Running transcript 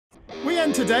We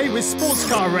end today with sports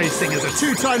car racing as a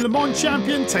two-time Le Mans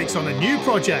champion takes on a new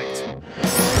project.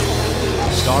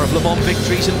 Star of Le Mans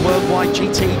victories and worldwide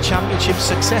GT Championship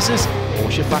successes,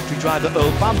 Porsche factory driver Earl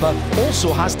Bamber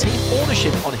also has team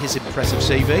ownership on his impressive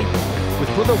CV. With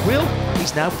brother Will,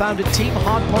 he's now founded Team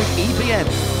Hardpoint EBM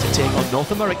to take on North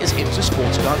America's Inter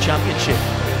Sports Car Championship.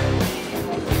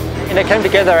 And it came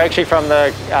together actually from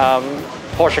the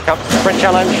Porsche Cup Sprint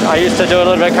Challenge. I used to do a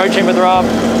little bit of coaching with Rob.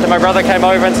 Then my brother came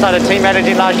over and started team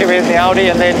managing last year with the Audi,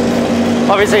 and then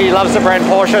obviously he loves the brand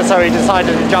Porsche, so he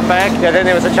decided to jump back. Yeah, then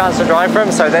there was a chance to drive for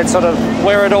him, so that's sort of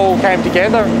where it all came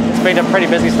together. It's been a pretty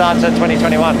busy start to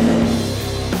 2021.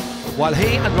 While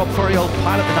he and Rob Furiel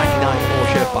pilot the 99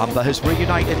 Porsche, Bamber has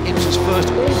reunited Inter's first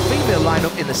all-female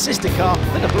lineup in the sister car,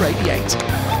 the number 88.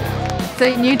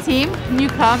 So new team, new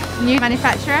car, new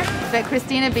manufacturer, but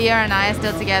Christina, Bia and I are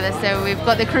still together, so we've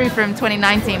got the crew from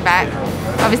 2019 back.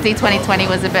 Obviously 2020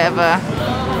 was a bit of a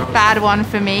bad one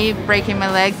for me, breaking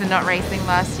my legs and not racing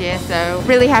last year, so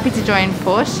really happy to join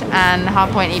Porsche and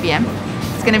Hardpoint EBM.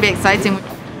 It's going to be exciting.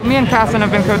 Me and Catherine have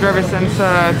been co-drivers since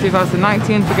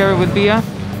 2019 together with Bia,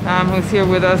 who's here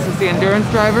with us as the endurance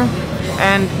driver.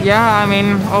 And yeah, I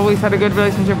mean, always had a good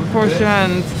relationship with Porsche,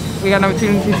 and we had an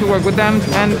opportunity to work with them,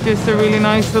 and just a really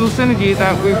nice little synergy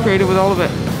that we've created with all of it.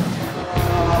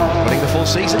 Running the full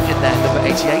season in their number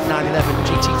 88 911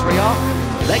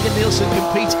 GT3R, Leg and Nielsen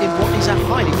compete in what is a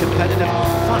highly competitive,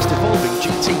 fast-evolving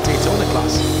GT Daytona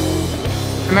class.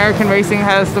 American racing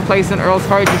has the place in Earl's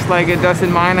heart just like it does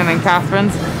in mine and in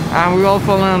Catherine's. We all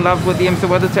fallen in love with the IMSA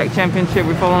WeatherTech Championship.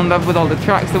 We fall in love with all the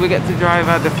tracks that we get to drive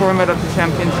at, the format of the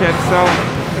championship. So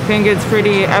I think it's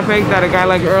pretty epic that a guy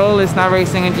like Earl is now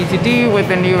racing in GTD with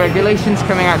the new regulations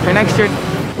coming out for next year.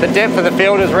 The depth of the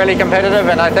field is really competitive,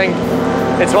 and I think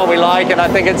it's what we like, and I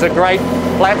think it's a great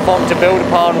platform to build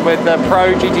upon with the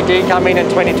Pro GTD coming in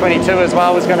 2022 as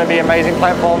well. It's going to be an amazing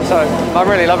platform, so I'm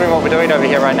really loving what we're doing over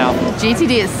here right now.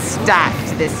 GTD is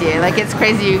stacked this year, like it's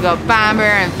crazy. You've got Bamber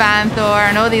and Fanthor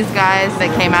and all these guys that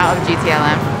came out of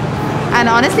GTLM. And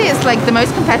honestly, it's like the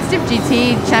most competitive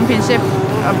GT championship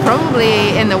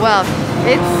probably in the world.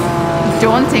 It's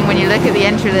daunting when you look at the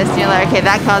entry list and you're like, okay,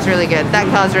 that car's really good, that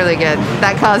car's really good,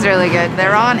 that car's really good.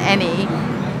 There aren't any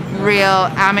real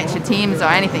amateur teams or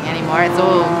anything anymore. It's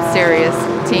all serious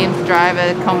teams,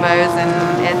 driver combos, and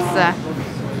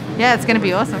it's yeah, it's going to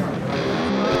be awesome.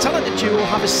 The talented duo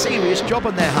have a serious job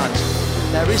on their hands.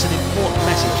 There is an important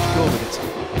message to go with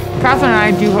it. Catherine and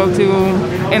I do hope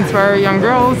to inspire young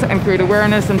girls and create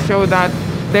awareness and show that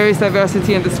there is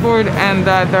diversity in the sport, and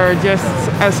that there are just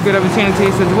as good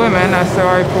opportunities as women as there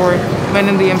are for men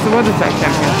in the IMSA WeatherTech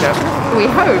Championship. We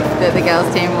hope that the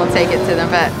girls team will take it to them,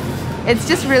 but it's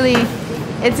just really,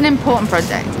 it's an important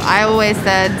project. I always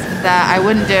said that I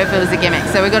wouldn't do it if it was a gimmick,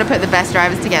 so we've got to put the best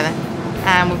drivers together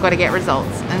and we've got to get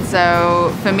results. And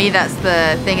so for me, that's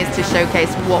the thing, is to showcase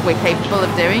what we're capable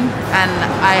of doing, and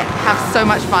I have so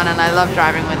much fun and I love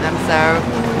driving with them, so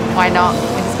why not?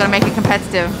 We just got to make it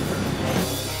competitive.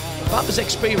 Bamber's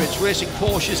experience racing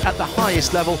Porsches at the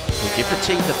highest level will give the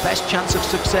team the best chance of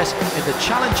success in the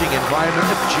challenging environment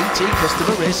of GT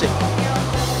customer racing.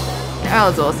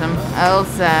 Earl's awesome.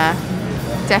 Earl's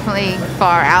definitely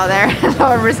far out there in a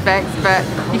lot of respects, but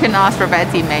you couldn't ask for a better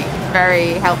teammate.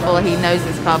 Very helpful. He knows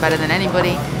his car better than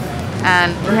anybody,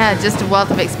 and yeah, just a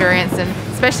wealth of experience, and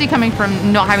especially coming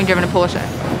from not having driven a Porsche.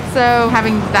 So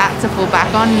having that to fall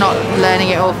back on, not learning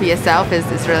it all for yourself, is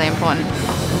really important.